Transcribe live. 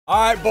All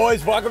right,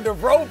 boys, welcome to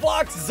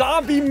Roblox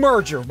Zombie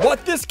Merger.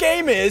 What this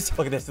game is,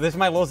 look at this. This is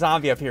my little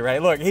zombie up here,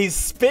 right? Look, he's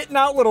spitting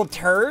out little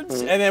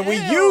turds, and then we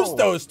use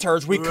those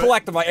turds. We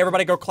collect them. Like,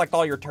 everybody go collect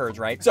all your turds,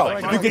 right? So,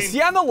 you can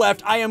see on the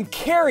left, I am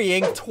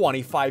carrying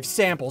 25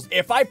 samples.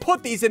 If I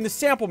put these in the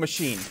sample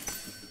machine,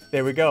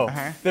 there we go.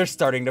 They're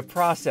starting to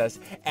process.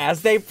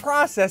 As they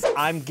process,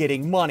 I'm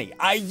getting money.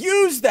 I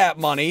use that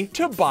money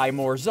to buy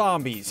more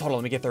zombies. Hold on,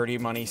 let me get 30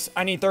 monies.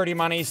 I need 30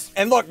 monies.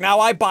 And look, now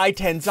I buy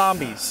 10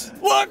 zombies.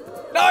 Look!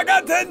 Now I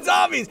got 10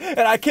 zombies,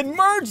 and I can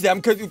merge them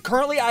because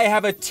currently I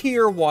have a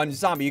tier 1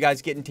 zombie. You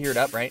guys getting tiered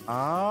up, right?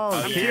 Oh,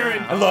 I'm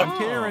tearing. And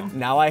look,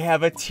 now I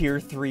have a tier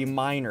 3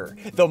 miner.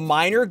 The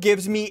miner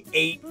gives me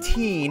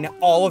 18.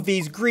 All of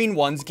these green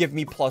ones give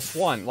me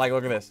 +1. Like,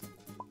 look at this,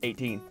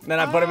 18. Then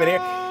I put them in here.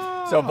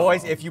 So,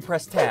 boys, if you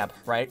press tab,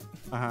 right?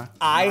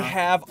 I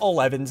have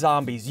 11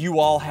 zombies.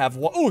 You all have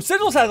one. Ooh,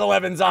 Sigils has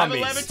 11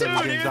 zombies. I have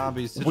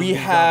 11 too, dude. We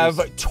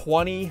have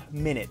 20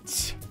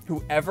 minutes.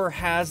 Whoever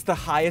has the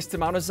highest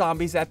amount of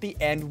zombies at the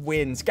end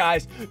wins.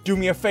 Guys, do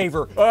me a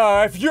favor.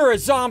 If you're a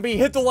zombie,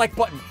 hit the like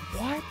button.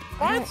 What?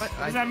 What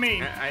does that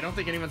mean? I don't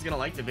think anyone's gonna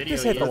like the video.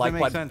 Just hit the like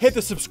button. Hit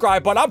the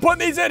subscribe button. I'm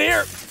putting these in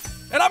here.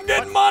 And I'm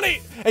getting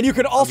money. And you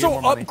can also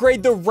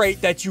upgrade the rate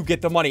that you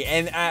get the money.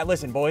 And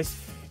listen, boys.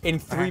 In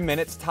 3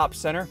 minutes, top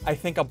center, I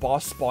think a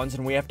boss spawns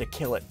and we have to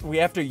kill it. We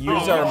have to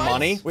use our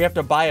money. We have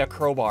to buy a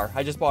crowbar.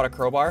 I just bought a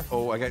crowbar.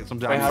 Oh, I got some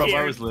diamonds.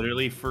 Crowbar was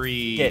literally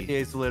free.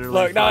 It's literally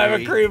free. Look, now I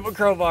have a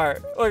crowbar.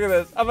 Look at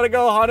this. I'm gonna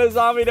go hunt a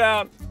zombie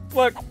down.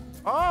 Look.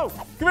 Oh,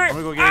 come here. I'm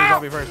gonna go get a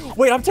zombie first.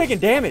 Wait, I'm taking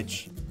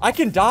damage. I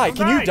can die.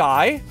 Can you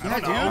die?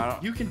 Yeah,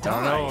 dude. You can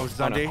die. Oh,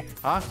 SSundee.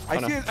 Huh?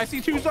 I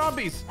see 2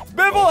 zombies.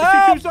 Bibble,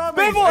 help!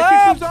 Bibble,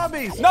 help! 2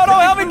 zombies. No,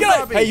 help me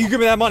get it. Hey, you give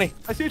me that money.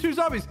 I see 2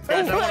 zombies.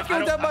 Hey, come back here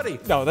with that money.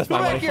 No, that's my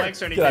money.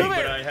 Flex or anything,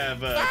 but I have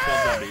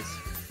 12 zombies.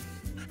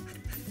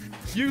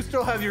 You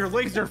still have your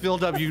laser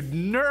filled up, you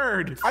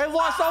nerd. I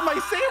lost all my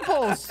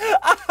samples.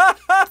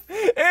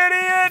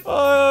 Idiot.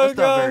 Oh, that's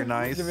not very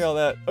nice. Give me all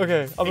that.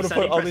 Okay, I'm going to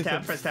put all these.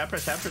 Press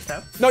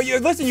tab. No,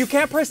 listen, you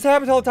can't press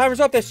tab until the timer's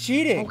up. That's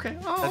cheating. Okay.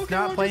 That's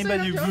not playing by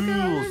the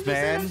rules,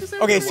 man.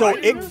 Okay,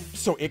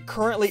 so it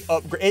currently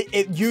upgrade.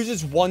 It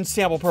uses 1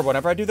 sample per.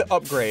 Whenever I do the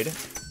upgrade,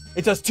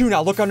 it does 2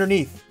 now. Look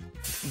underneath.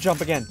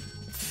 Jump again.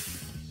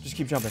 Just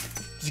keep jumping.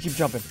 Just keep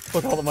jumping.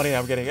 Look at all the money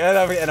I'm getting.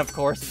 And of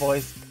course,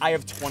 boys, I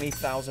have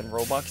 20,000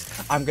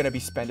 Robux. I'm going to be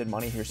spending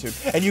money here soon.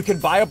 And you can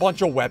buy a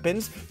bunch of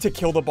weapons to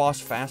kill the boss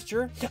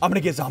faster. I'm going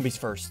to get zombies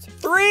first.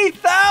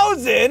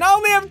 3,000! I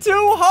only have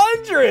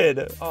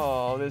 200!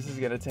 Oh, this is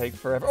going to take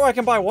forever. Oh, I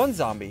can buy 1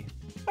 zombie.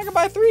 I can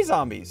buy 3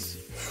 zombies.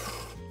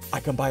 I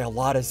can buy a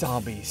lot of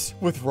zombies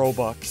with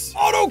Robux.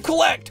 Auto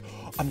collect!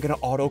 I'm gonna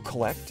auto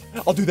collect.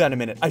 I'll do that in a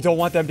minute. I don't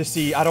want them to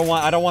see. I don't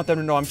want them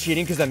to know I'm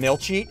cheating because then they'll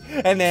cheat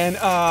and then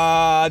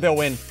they'll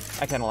win.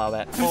 I can't allow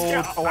that.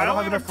 Oh, I don't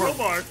have enough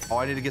crowbar. Oh,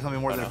 I need to get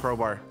something more than a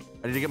crowbar.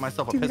 I need to get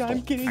myself a pistol.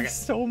 I'm getting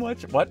so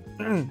much. What?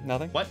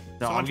 Nothing. What?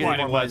 No, I'm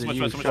getting more than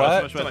you.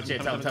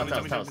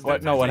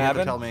 What? No, what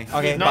happened? Tell me.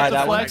 Okay, buy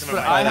that one.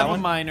 I have a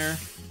miner.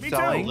 Me too.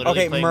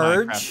 Okay,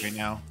 merge. Right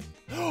now.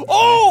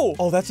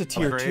 Oh, that's a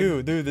tier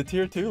 2, dude. The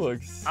tier 2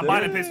 looks sick. I'm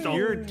buying a pistol.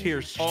 You're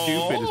tier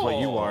stupid, is what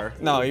you are.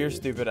 No, you're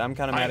stupid. I'm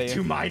kind of mad at you.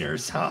 2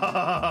 miners.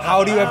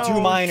 How do you have 2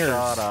 miners?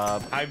 Shut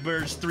up. I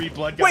merged 3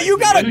 blood guys. Wait, you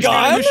got a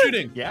gun?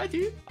 Yeah,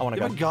 dude. I want a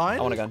gun.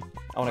 I want a gun.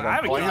 I want a gun. I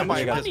have a gun. I need to buy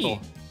a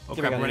pistol. Give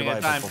me a gun. Running out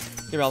of time.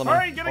 Give me all the money.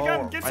 Alright, get a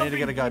gun. Get I something. need to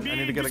get a gun. I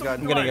need to get a gun.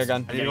 I'm getting a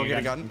gun. I need to go get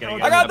a gun.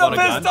 I got the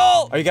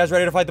pistol! Are you guys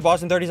ready to fight the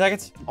boss in 30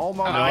 seconds? Oh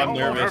my God. I'm God.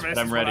 nervous, but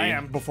I'm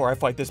ready. Before I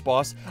fight this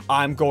boss,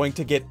 I'm going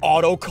to get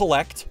auto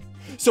collect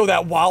so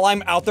that while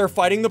I'm out there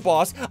fighting the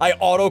boss, I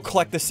auto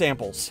collect the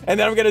samples. And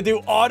then I'm gonna do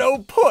auto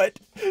put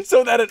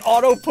so that it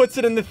auto puts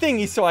it in the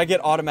thingy so I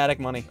get automatic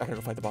money. I gotta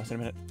go fight the boss in a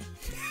minute.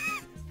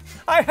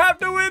 I have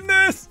to win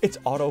this! It's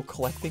auto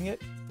collecting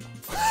it.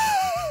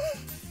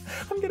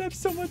 I'm gonna have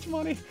so much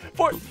money.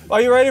 Are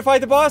you ready to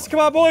fight the boss? Come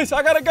on, boys.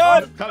 I got a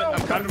gun.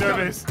 I'm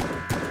nervous.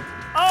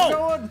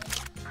 Oh!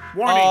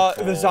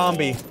 Warning. The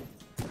zombie.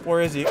 Where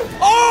is he?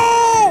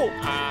 Oh!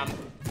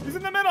 He's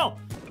in the middle.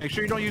 Make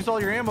sure you don't use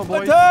all your ammo,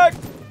 boys. Attack!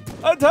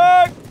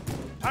 Attack!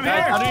 I'm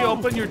Guys, here. how do you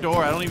open your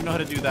door? I don't even know how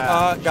to do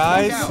that.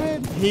 Guys,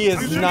 he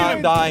is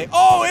not dying.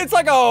 Oh, it's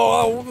like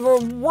a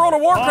World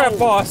of Warcraft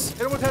boss.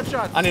 Hit him with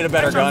headshots. I need a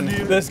better gun.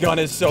 This gun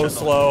is so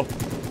slow.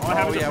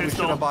 Oh, yeah, we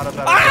should have bought a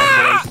better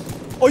gun,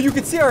 boys. Oh, you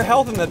can see our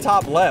health in the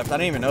top left. I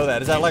didn't even know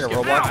that. Is that like a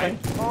Roblox thing?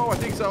 Oh, I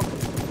think so.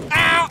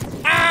 Ow!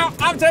 Ow!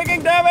 I'm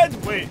taking damage!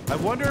 Wait. I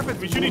wonder if it's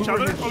we shoot each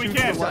other? Oh, we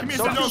can't. Give me a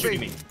Don't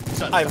shoot me.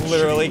 I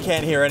literally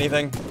can't hear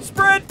anything.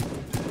 Sprint!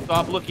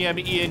 Stop looking at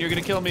me, Ian. You're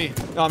gonna kill me.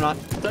 No, I'm not.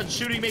 That's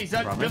shooting me.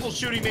 That Bibble's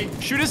shooting me.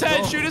 Shoot his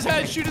head. Shoot his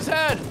head. Shoot his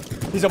head.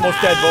 He's almost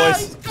dead, boys.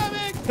 He's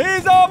coming.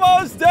 He's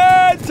almost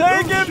dead!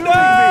 Take him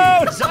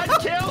down! Zud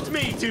killed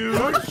me,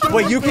 dude!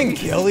 Wait, you can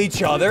kill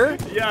each other?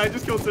 Yeah, I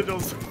just killed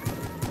Sigils.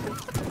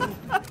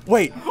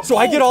 Wait, so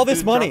I get all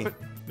this money.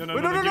 No,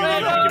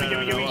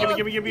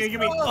 give me.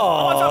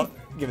 Oh,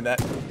 give me that.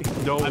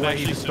 No way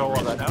you stole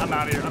all that. I'm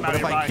out of here. I'm out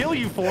of here. If I kill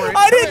you for it.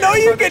 I didn't know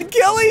you could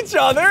kill each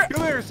other.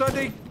 Come here,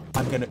 SSundee.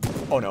 I'm gonna...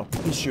 Oh, no.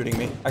 He's shooting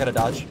me. I gotta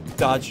dodge.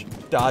 Dodge.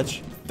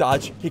 Dodge.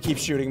 Dodge. He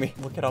keeps shooting me.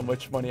 Look at how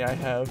much money I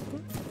have.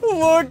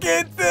 Look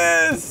at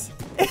this.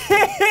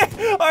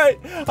 All right.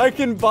 I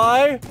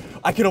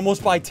can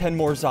almost buy 10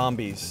 more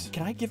zombies.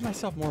 Can I give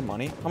myself more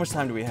money? How much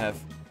time do we have?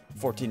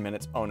 14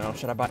 minutes. Oh no,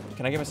 should I buy?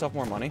 Can I give myself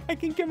more money? I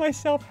can give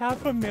myself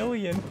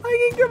 $500,000.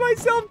 I can give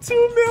myself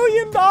 $2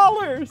 million.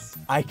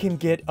 I can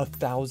get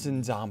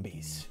 1,000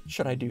 zombies.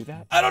 Should I do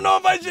that? I don't know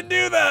if I should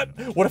do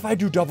that. What if I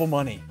do double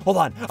money? Hold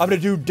on. I'm gonna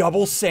do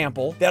double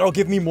sample. That'll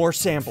give me more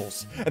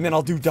samples. And then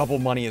I'll do double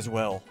money as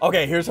well.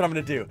 Okay, here's what I'm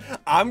gonna do.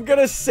 I'm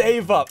gonna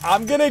save up.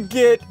 I'm gonna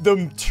get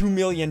them $2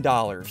 million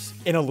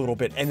in a little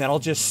bit. And then I'll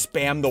just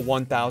spam the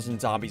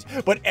 1,000 zombies.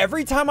 But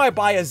every time I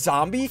buy a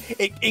zombie,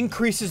 it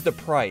increases the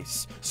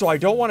price. So I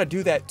don't want to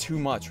do that too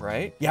much,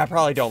 right? Yeah, I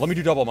probably don't. Let me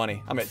do double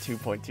money. I'm at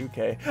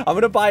 2.2K. I'm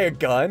gonna buy a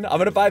gun. I'm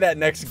gonna buy that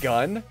next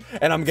gun.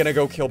 And I'm gonna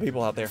go kill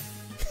people out there.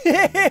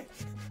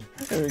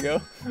 There we go.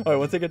 All right,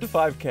 once I get to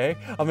 5K,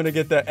 I'm gonna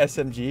get the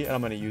SMG and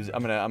I'm gonna use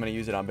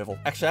it on Biffle.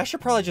 Actually, I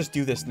should probably just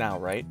do this now,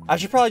 right? I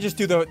should probably just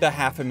do the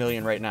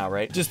 $500,000 right now,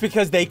 right? Just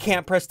because they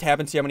can't press tab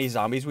and see how many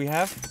zombies we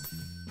have.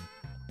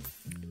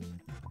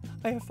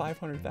 I have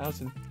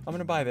 500,000. I'm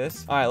gonna buy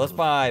this. All right, let's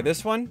buy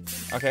this one.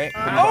 Okay.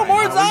 Oh,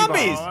 more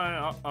zombies!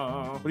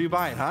 What are you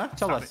buying, huh?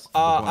 Tell us.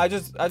 I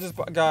just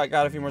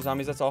got a few more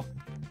zombies. That's all.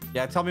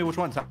 Yeah, tell me which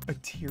ones. A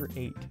tier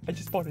 8. I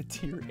just bought a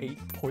tier 8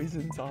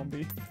 poison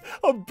zombie.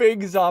 A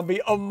big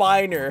zombie. A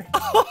miner.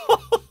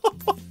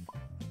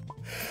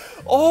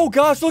 Oh,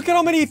 gosh. Look at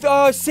how many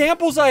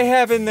samples I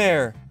have in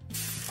there.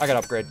 I got to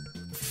upgrade.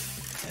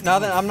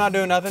 Nothing. I'm not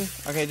doing nothing.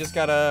 Okay, just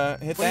got to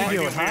hit that. What are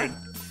you doing, huh?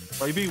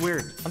 Why are you being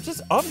weird? I'm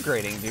just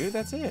upgrading, dude.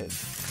 That's it.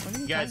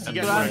 You guys want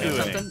to know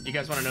something? You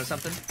guys want to know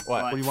something?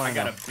 What do you want to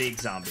know? I got a big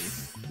zombie.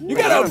 You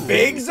got a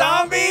big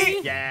zombie?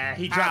 Yeah,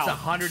 he drops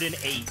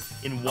 108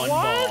 in one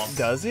ball.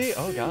 Does he?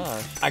 Oh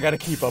gosh. I gotta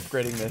keep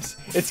upgrading this.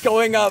 It's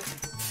going up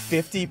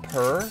 50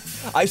 per.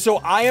 So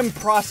I am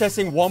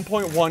processing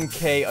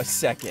 1.1K a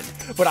second,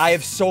 but I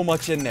have so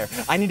much in there.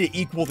 I need to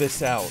equal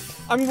this out.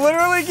 I'm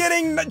literally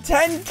getting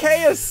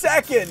 10K a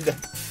second.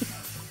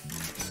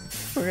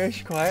 Okay,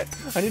 she's quiet.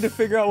 I need to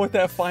figure out what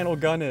that final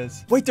gun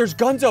is. Wait, there's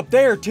guns up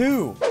there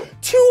too.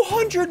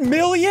 200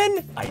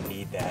 million? I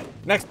need that.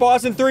 Next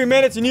boss in 3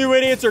 minutes and you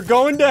idiots are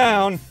going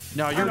down.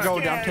 No, you're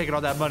going down. I'm taking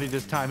all that money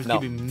this time. It's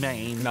gonna be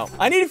main. No.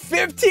 I need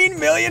 15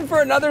 million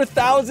for another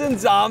 1,000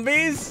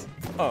 zombies?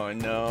 Oh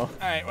no. All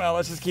right, well,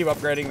 let's just keep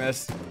upgrading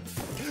this.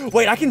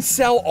 Wait, I can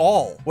sell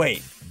all.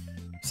 Wait,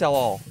 sell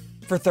all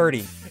for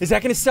 30. Is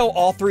that gonna sell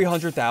all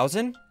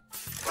 300,000?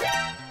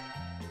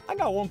 I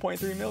got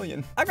 1.3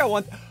 million. I got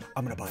one.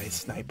 I'm gonna buy a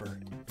sniper.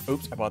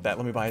 Oops, I bought that.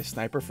 Let me buy a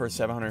sniper for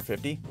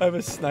 750. I have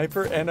a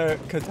sniper and a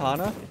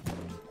katana.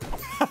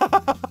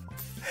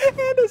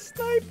 And a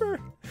sniper.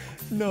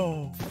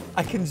 No,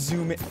 I can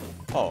zoom it.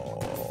 Oh,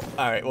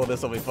 all right. Well,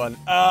 this will be fun.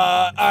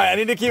 All right, I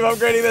need to keep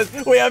upgrading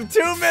this. We have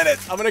 2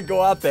 minutes. I'm gonna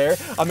go out there.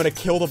 I'm gonna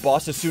kill the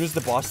boss. As soon as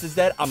the boss is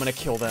dead, I'm gonna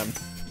kill them.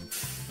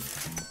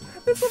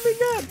 This will be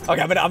good.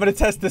 Okay, I'm gonna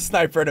test the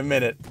sniper in a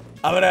minute.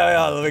 Let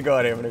me go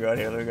out here. Let me go out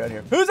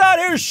here. Who's out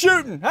here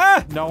shooting,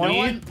 huh? No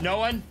one. No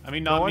one. I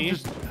mean, not me.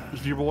 Just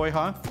your boy,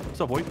 huh?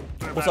 What's up, boy?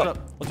 What's up?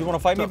 Do you want to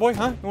fight me, boy,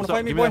 huh? You want to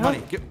fight me, boy, huh?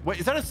 Wait,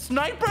 is that a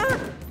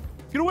sniper?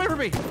 Get away from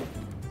me. This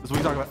is what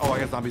you talking about. Oh, I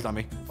got zombies on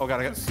me. Oh,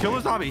 God, I got kill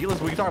a zombie.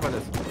 Listen, we can talk about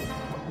this.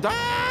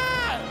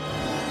 Ah!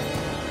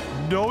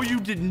 No, you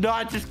did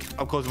not just...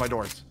 I'm closing my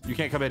doors. You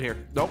can't come in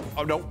here. Nope.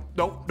 Oh,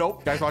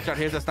 nope. Guys, watch out.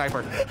 Here's a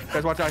sniper.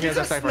 Guys, watch out. Here's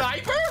a sniper.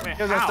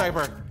 Here's a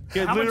sniper. I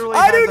do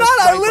not.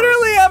 I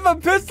literally have a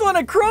pistol and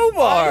a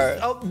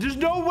crowbar. There's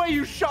no way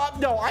you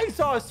shot. No, I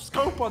saw a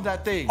scope on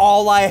that thing.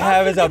 All I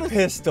have is a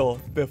pistol.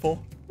 Biffle,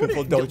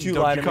 don't you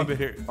lie to me. Come in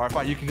here. All right,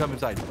 fine. You can come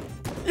inside.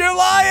 You're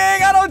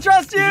lying. I don't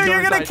trust you.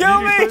 You're gonna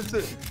kill me.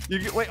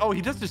 Wait. Oh,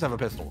 he does just have a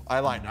pistol. I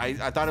lied.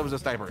 I thought it was a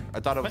sniper. I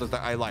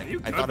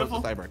lied. I thought it was a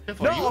sniper.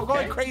 No, I'm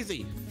going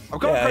crazy. I'm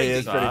going crazy. He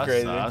is pretty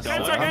crazy.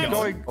 I'm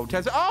going. Oh,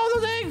 10 seconds. Oh,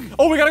 the thing.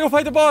 Oh, we gotta go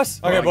fight the boss.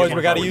 Okay, boys,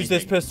 we gotta use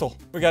this pistol.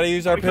 We gotta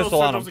use our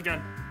pistol on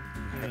him.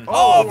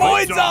 Oh,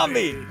 void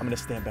zombie! I'm gonna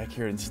stand back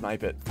here and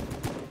snipe it.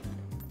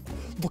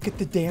 Look at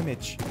the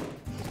damage.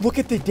 Look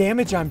at the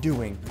damage I'm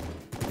doing.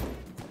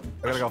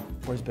 I gotta go.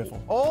 Where's Biffle?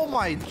 Oh,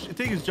 my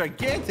thing is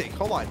gigantic.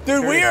 Hold on.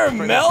 Dude, we are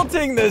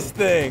melting this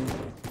thing.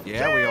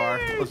 Yeah, we are.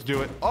 Let's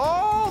do it.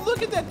 Oh,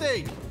 look at that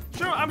thing.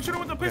 I'm shooting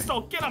with the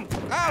pistol. Get him.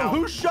 Ow,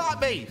 who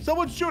shot me?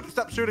 Someone shoot.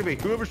 Stop shooting me.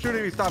 Whoever's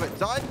shooting me, stop it.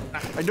 Zod?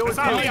 I know it's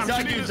me.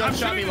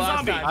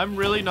 I'm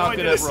really not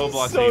good at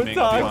Roblox so aiming, to be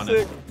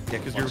honest. Yeah,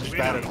 because you're just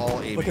bad at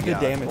all aiming. Look at the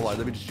damage. Hold on,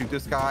 let me just shoot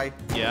this guy.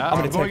 Yeah.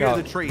 I'm going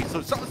into the tree.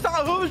 So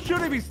stop. Who is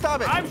shooting me? Stop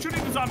it. I'm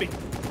shooting the zombie.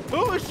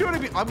 Who is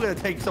shooting me? I'm going to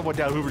take someone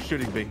down. Whoever's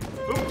shooting me.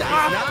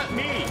 Not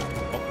me.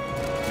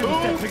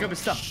 Pick up his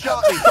stuff.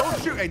 Shot me.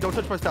 Don't shoot. Hey, don't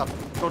touch my stuff.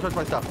 Don't touch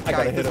my stuff. I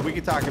gotta hit him. We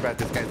can talk about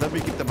this, guys. Let me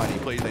get the money,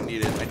 please. I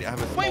need it. I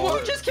have a small... Wait,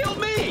 who just killed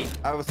me?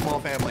 I have a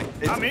small family.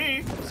 Not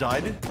me.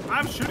 Zud?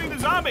 I'm shooting the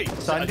zombie.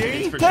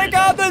 SSundee? Take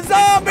out the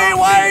zombie!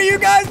 Why are you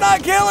guys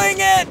not killing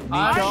it?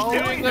 I'm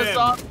shooting the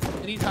zombie.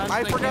 Anytime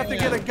I they forgot to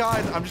can. get a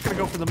gun. I'm just gonna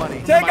go for the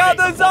money. Take out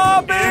the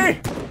zombie!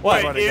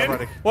 What? I'm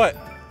ready. What?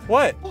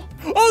 What?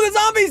 Oh, the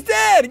zombie's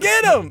dead!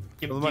 Get him!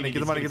 Get the money, get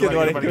the money, Give me the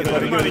money, give me the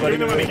money, give me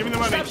the money. Give me the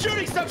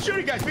money. Stop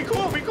shooting, guys. Be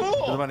cool, be cool.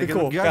 Get the money, Be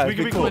cool, guys, guys, we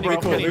can be be cool, cool, bro.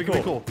 be cool, We be can be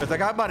cool. cool. Because I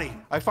got money.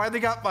 I finally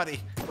got money.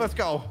 Let's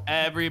go.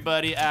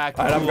 Everybody act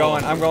All right, I'm cool.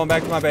 going. I'm going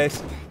back to my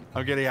base.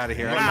 I'm getting out of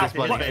here. Wow. I need this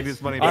money. I need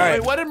this money. All right.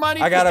 Wait, what did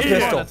money? I got a Yeah,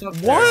 pistol. that's up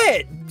there.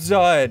 What,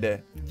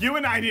 Zud? You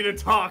and I need to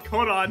talk.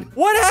 Hold on.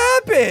 What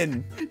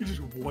happened? You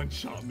just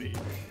one-shot me.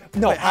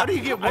 No, Wait, how do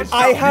you get one shot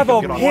I when have you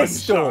a can get on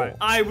pistol. One shot.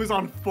 I was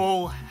on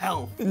full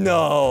health.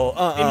 No,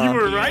 And you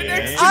were right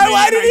next to me.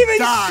 I and didn't even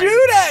died.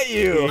 shoot at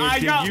you. I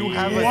Do got you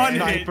have a one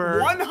hit. sniper?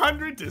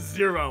 100 to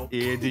 0.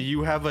 Yeah, do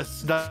you have a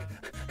sniper?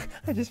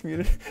 I just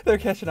muted. They're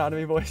catching on to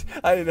me, boys.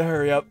 I need to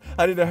hurry up.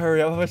 How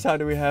much time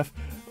do we have?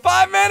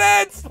 5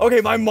 minutes!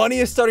 Okay, my money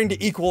is starting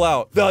to equal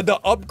out. The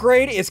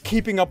upgrade is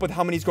keeping up with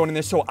how many's going in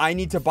there, so I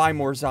need to buy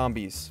more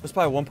zombies. Let's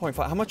buy 1.5.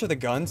 How much are the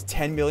guns?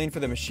 10 million for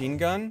the machine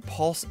gun?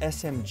 Pulse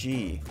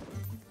SMG.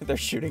 They're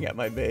shooting at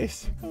my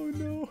base. Oh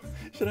no.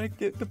 Should I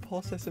get the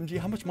Pulse SMG?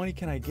 How much money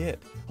can I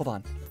get? Hold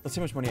on. Let's see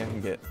how much money I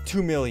can get.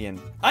 2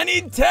 million. I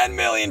need 10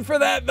 million for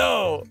that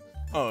though.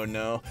 Oh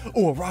no.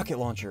 Oh, a rocket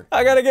launcher.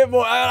 I gotta get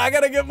more. I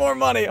gotta get more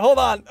money. Hold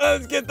on.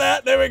 Let's get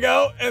that. There we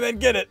go. And then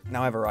get it.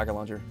 Now I have a rocket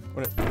launcher.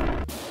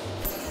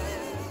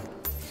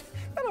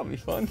 That'll be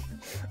fun.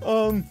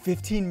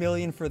 15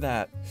 million for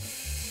that.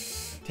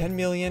 10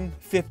 million,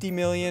 50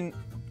 million,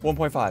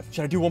 1.5.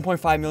 Should I do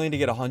 1.5 million to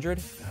get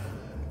 100?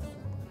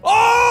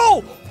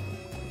 Oh!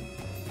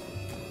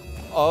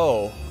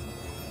 Oh.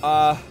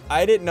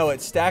 I didn't know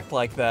it stacked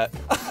like that.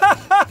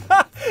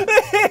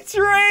 It's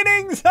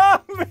raining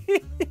zombies.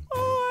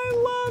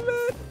 Oh, I love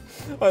it.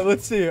 All right,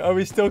 let's see. Are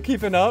we still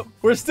keeping up?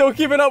 We're still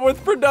keeping up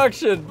with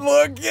production.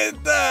 Look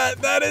at that.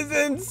 That is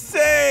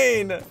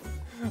insane.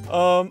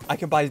 I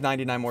can buy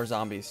 99 more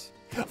zombies.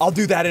 I'll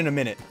do that in a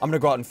minute. I'm gonna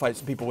go out and fight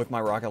some people with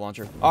my rocket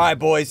launcher. All right,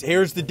 boys,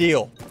 here's the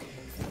deal.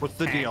 What's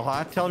the deal,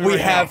 huh? Tell me We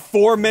right have now.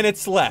 4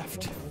 minutes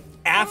left.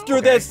 After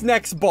this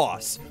next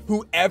boss,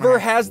 whoever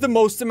has the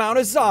most amount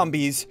of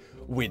zombies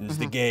wins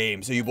the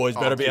game. So you boys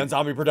better be on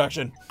zombie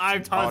production. I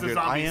have Oh, tons of dude,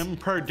 I zombies. am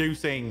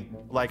producing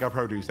like a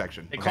produce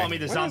section. They call me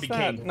the zombie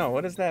king. No,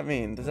 what does that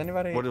mean? Does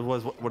anybody? What does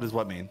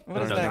what mean? What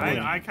does I don't that understand.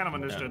 mean? I kind of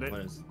understood it.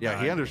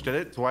 Yeah, he understood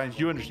it. So why didn't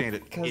you understand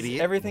it, Because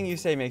idiot? everything you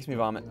say makes me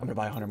vomit. I'm gonna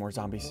buy 100 more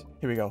zombies.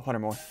 Here we go, 100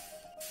 more.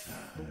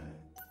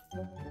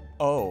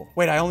 Oh,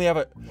 wait, I only have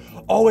a...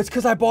 Oh, it's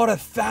because I bought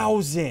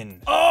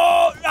 1,000.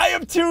 Oh, I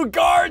have 2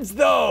 guards,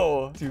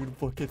 though. Dude,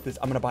 look at this.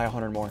 I'm gonna buy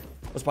 100 more.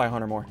 Let's buy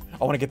 100 more.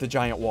 I want to get the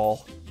giant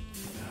wall.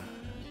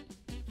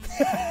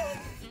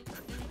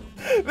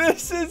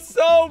 This is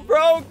so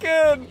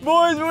broken.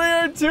 Boys, we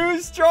are too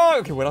strong.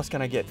 Okay, what else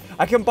can I get?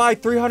 I can buy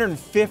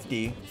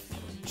 350.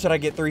 Should I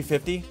get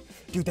 350?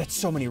 Dude, that's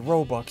so many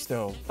Robux,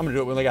 though. I'm gonna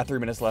do it. We only got 3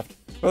 minutes left.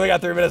 We only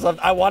got 3 minutes left.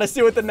 I want to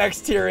see what the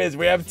next tier is.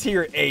 We have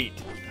tier 8.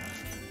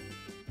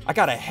 I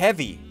got a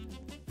heavy.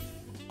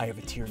 I have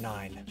a tier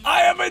 9. I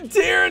have a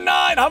tier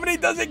 9. How many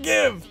does it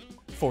give?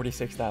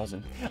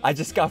 46,000. I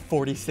just got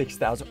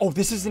 46,000. Oh,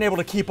 this isn't able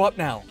to keep up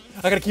now.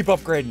 I gotta keep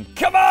upgrading.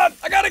 Come on!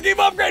 I gotta keep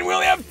upgrading. We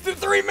only have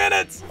 3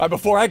 minutes. All right,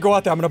 before I go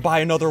out there, I'm gonna buy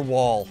another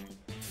wall.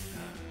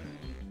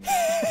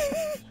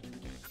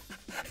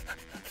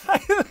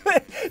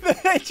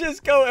 They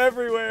just go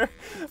everywhere.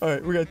 All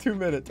right, we got 2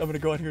 minutes. I'm gonna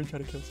go out here and try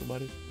to kill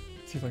somebody.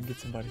 See if I can get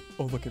somebody.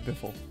 Oh, look at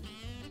Biffle.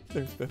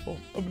 There's Biffle.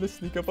 I'm gonna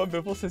sneak up on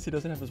Biffle since he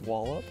doesn't have his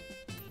wall up.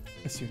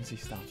 As soon as he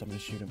stops, I'm gonna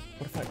shoot him.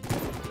 What if I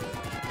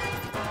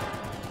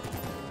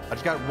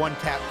just got 1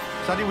 tap.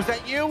 SSundee, was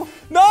that you?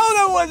 No,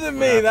 that wasn't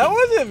me. That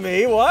wasn't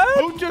me. What?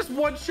 Who just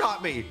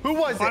one-shot me? Who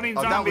was Funny it?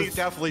 Oh, that was zombies.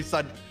 definitely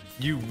SSundee.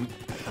 You.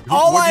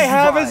 All what I did you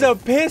have buy? is a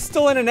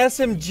pistol and an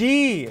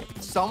SMG.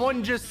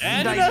 Someone just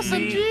And an sniped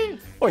me. SMG?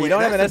 Oh, you Wait,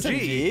 don't have an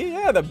SMG? SMG?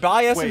 Yeah, the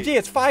buy SMG. Wait.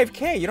 It's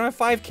 5K. You don't have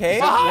 5K?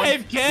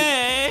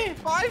 5K?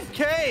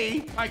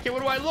 5K? Okay,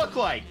 what do I look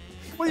like?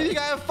 What do you think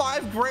I have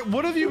 5 grand?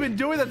 What have you been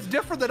doing that's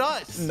different than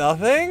us?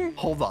 Nothing?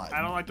 Hold on.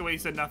 I don't like the way you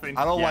said nothing.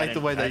 I don't Yeah, I like the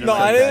way that didn't- you No,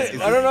 said I that.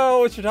 didn't. I don't know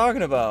what you're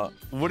talking about.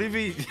 What do you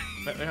mean?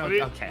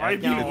 Okay, why are you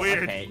being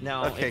weird? Okay,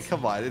 no. Okay, it's-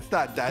 come on. It's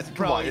not that. Come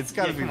Bro, on. It's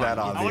got to yeah, be come that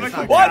on. I want obvious. to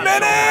click 1 tab so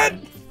minute!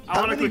 bad. I How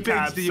want to many click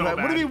bigs tab do you so have?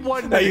 What do you bad. mean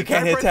 1 minute? No, you can't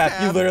Can I hit press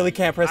tab. You literally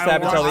can't press I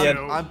tab until the want end.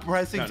 to. I'm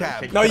pressing No,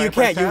 tab. okay. No, Can I you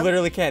press can't. You tab?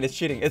 literally can't. It's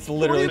cheating. It's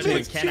literally What do you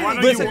mean cheating. it's Why cheating?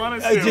 don't you Listen,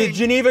 want us to?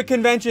 Geneva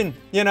Convention,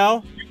 you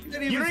know?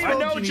 You don't even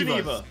know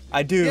Geneva.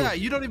 I do. Yeah,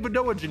 you don't even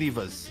know what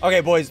Geneva's.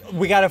 Okay, boys,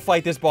 we gotta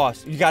fight this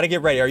boss. You gotta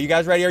get ready. Are you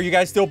guys ready? Are you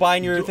guys still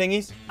buying your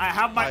thingies? I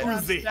have my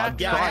Uzi. I'm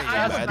Yeah, trying, I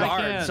have a man.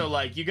 guard, so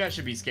like you guys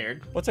should be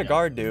scared. What's a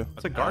guard do?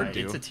 What's a guard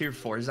do? It's a tier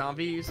 4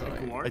 zombie. So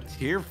like, A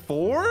tier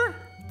 4?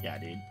 yeah,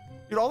 dude.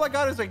 Dude, all I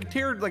got is like a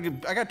tier,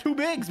 I got 2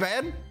 bigs,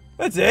 man.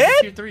 That's Tier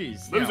it?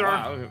 3s. Loser.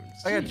 Yeah, wow.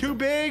 I got 2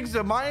 bigs,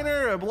 a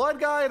miner, a blood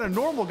guy, and a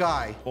normal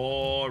guy.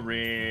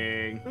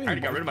 Boring. I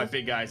already got rid of my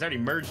big guys. I already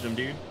merged them,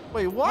 dude.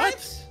 Wait,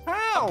 what?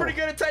 How? Pretty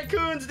good at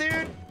Tycoons,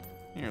 dude.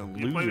 You're a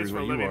You play loser this is for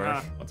a what you living, are.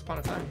 huh? Once upon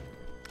a time.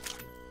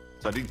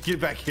 SSundee, get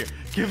back here.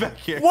 Get back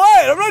here.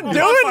 What? I'm not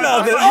doing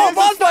nothing. Oh,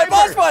 boss fight,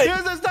 boss fight.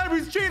 Here's a sniper.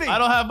 He's cheating. I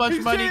don't have much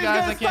He's money, cheating,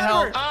 guys. I he's can't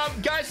got a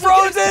help. Guys, look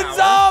at his Frozen tower.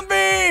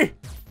 zombie.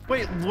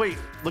 Wait.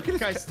 Look at his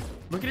Guys,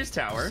 look at his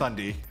tower.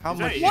 SSundee. How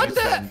much? that did What you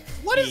the? spend?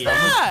 What is Yeah.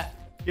 that?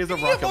 He has a You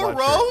get rocket more launcher.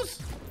 rows?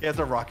 He has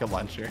a rocket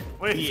launcher.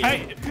 Wait,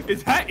 Yeah.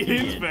 is that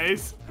in Yeah.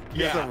 space?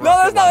 He has a Yeah. rocket No,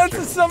 that's not. launcher.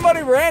 That's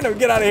somebody random.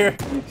 Get out of here.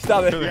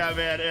 Stop it. Yeah,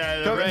 man.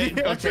 Yeah, Come- right.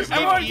 yeah, Okay, just- wait,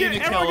 Everyone you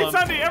get to kill him.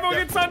 SSundee. Everyone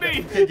get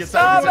SSundee. get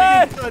Stop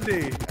SSundee. it.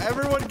 SSundee.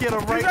 Everyone get him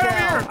right He's over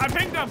here. now. I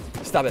pinged him.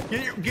 Stop it.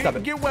 Get,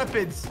 it. get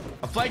weapons.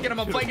 I'm flanking him.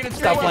 I'm flanking him.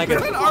 Stop flanking.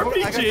 Is that an I got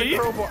the RPG?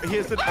 crowbar. He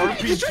has an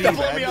He's RPG, trying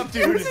to blow me man. up,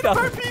 dude. Stop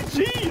it.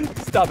 RPG.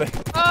 Stop it.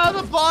 Oh,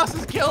 the boss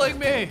is killing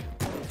me.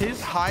 His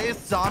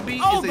highest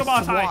zombie Oh, is the a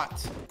boss high.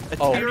 SWAT. A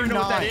Oh. I tier don't even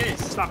know what that 9.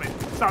 is. Stop it.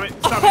 Stop it.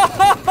 Stop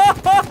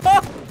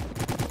it.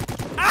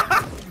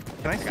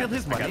 Can I steal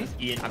his I got money? this.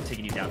 Ian, I'm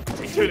taking you down. I'm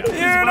taking Dude, you down.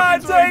 his You're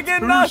not weapons are taking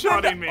two-shotting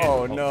nothing. me.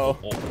 Oh no.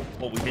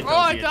 Oh, we hit those. Oh,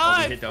 I Ian.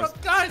 died. We hit those.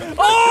 Guys,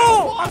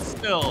 Oh! boss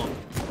still.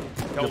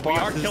 No, we boss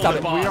are is- killing Stop the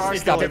it. boss. We are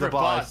It's a killing the different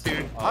boss. boss,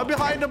 dude. I'm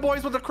behind the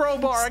boys with the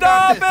crowbar.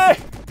 Stop I got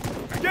it.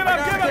 Get him. Get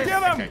him.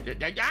 Get him.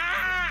 Okay.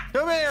 Ah!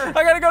 this. Come here.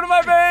 I gotta go to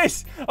my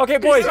base. Okay,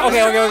 boys. Okay.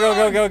 Wait, I'm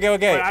going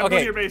to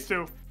Okay. your base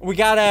too. We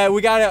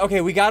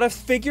gotta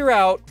figure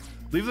out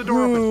Leave the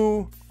door open.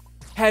 who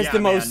has Yeah, the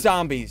most man.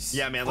 zombies.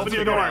 Yeah, man. Let's Open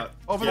your figure it door. out.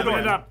 Open Yeah, the door.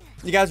 Open it up.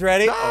 You guys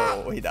ready?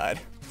 Ah! Oh, he died.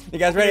 You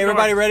guys ready? Open your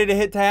Everybody door. ready to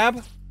hit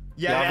tab?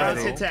 Yeah, Yeah, man. Let's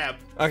ready. hit tab.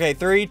 Okay,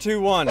 3,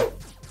 2, 1.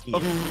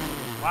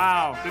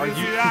 Wow. Didn't Are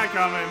see you- that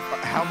coming.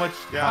 How much?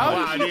 Yeah, How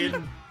wow, much?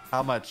 dude.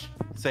 How much?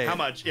 Say How it.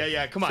 much?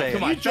 Yeah. Come on. Say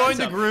Come it. on. You Join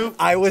the group.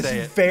 I was Say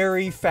it.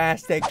 very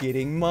fast at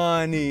getting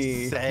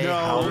money. Say No,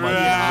 how much right.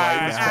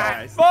 right now.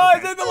 Guys.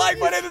 Boys, hit the like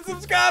button and the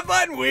subscribe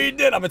button. We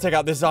did. I'm gonna take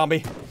out this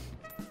zombie.